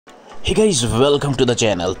Hey guys, welcome to the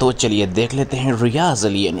channel। तो चलिए देख लेते हैं रियाज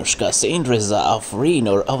अली, अनुष्का सेन, रिजा, आफरीन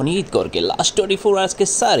और अवनीत कौर के लास्ट 24 आवर्स के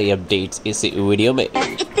सारे अपडेट्स इस वीडियो में।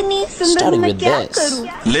 इतनी सुंदर मैं क्या करूं?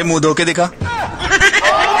 ले मुंह धो के दिखा।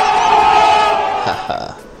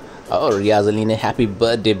 और रियाज अली ने हैप्पी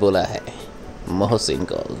बर्थडे बोला है मोहसिन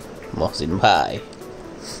को, मोहसिन भाई।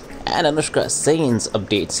 And Anushka sense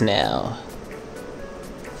updates now.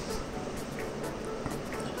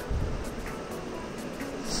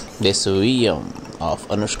 This video of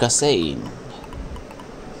Anushka Sen।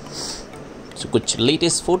 So कुछ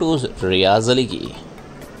लेटेस्ट फोटोज रियाज अली की।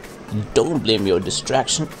 Don't blame your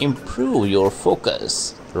distraction, improve your focus,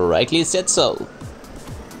 rightly said so।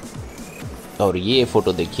 और ये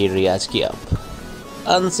फोटो देखिए रियाज की आप,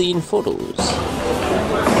 unseen photos.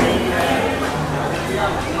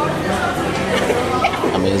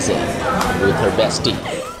 Amazing with her bestie।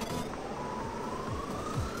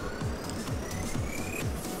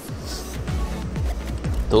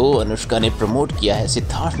 तो अनुष्का ने प्रमोट किया है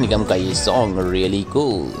सिद्धार्थ निगम का ये song really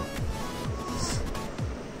cool.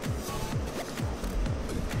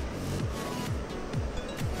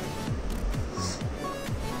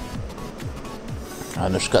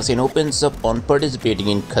 Anushka Sen opens up on participating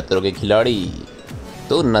in खतरों के खिलाड़ी।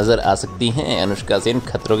 तो नजर आ सकती हैं अनुष्का सेन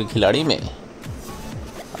खतरों के खिलाड़ी में।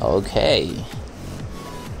 ओके,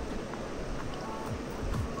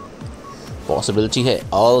 पॉसिबिलिटी है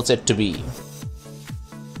ऑल सेट टू बी।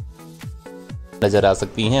 नजर आ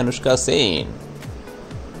सकती हैं Anushka Sen.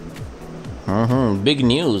 Big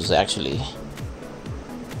news actually.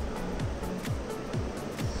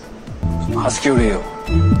 हंस क्यों रही हो?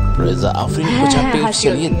 रिजा आफरीन कुछ अपडेट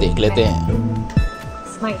चलिए देख लेते हैं।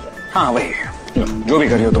 हाँ वही, जो भी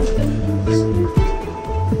करियो तुम।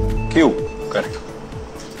 क्यों कर?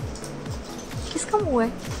 किसका मुंह है?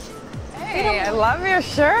 Hey, I love your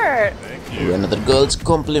shirt. When other girls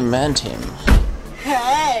compliment him।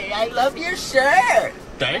 Hey, I love your shirt.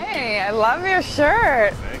 Hey, I love your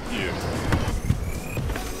shirt. Thank you.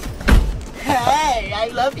 Hey, I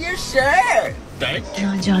love your shirt.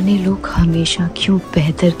 ना जाने लोग हमेशा क्यों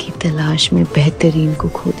बेहतर की तलाश में बेहतरीन को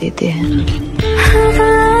खो देते हैं।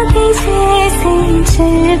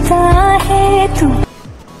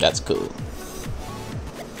 That's cool।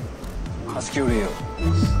 हंस क्यों रही हो?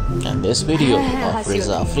 And this video of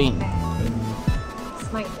Riza Afreen।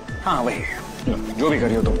 हाँ वही, जो भी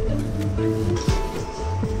करियो तुम।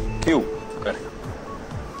 क्यों कर?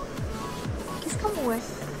 किसका मुंह है?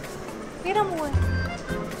 मेरा मुंह है।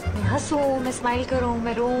 मैं हंसूं, मैं स्माइल करूं,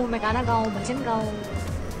 मैं रोऊं, मैं गाना गाऊं, भजन गाऊं।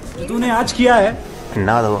 जो तूने आज किया है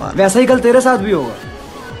ना दो वैसा ही कल तेरे साथ भी होगा।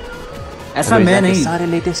 ऐसा मैं नहीं, सारे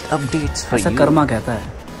लेटेस्ट अपडेट्स ऐसा कर्मा कहता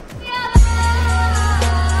है।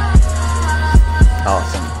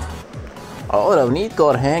 Awesome। और अवनीत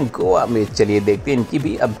कौर हैं गोवा में। चलिए देखते हैं इनकी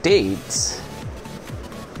भी updates.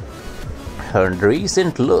 Her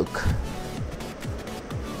recent look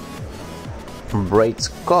breaks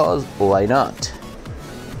cause why not।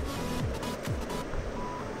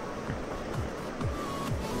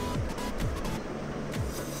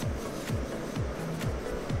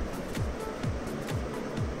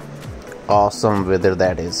 Awesome weather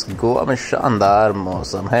that is। Goa में शानदार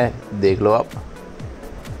मौसम है, देख लो आप।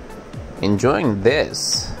 Enjoying this।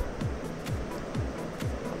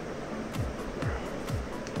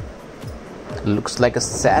 Looks like a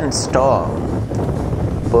sandstorm।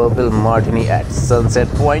 Purple martini at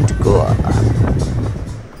Sunset Point, Goa।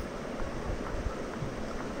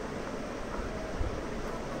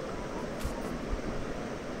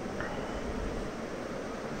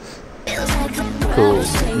 Cool,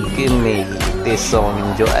 give me this song,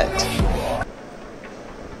 enjoy it।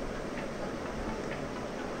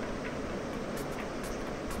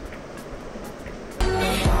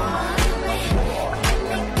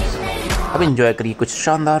 अब enjoy करिए कुछ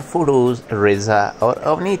शानदार फोटोज रिजा और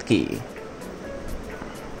अवनीत की।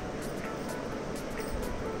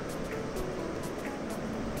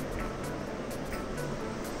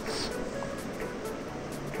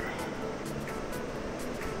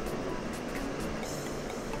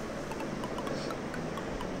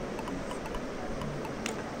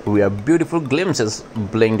 We are beautiful glimpses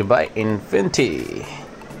blinged by infinity।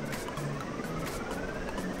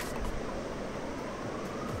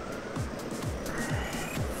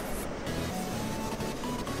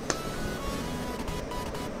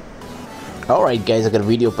 Alright guys, अगर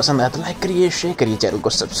वीडियो पसंद आया तो लाइक करिए, शेयर करिए, चैनल को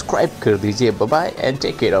सब्सक्राइब कर दीजिए। Bye bye and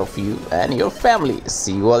take care of you and your family.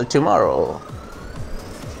 C you all tomorrow.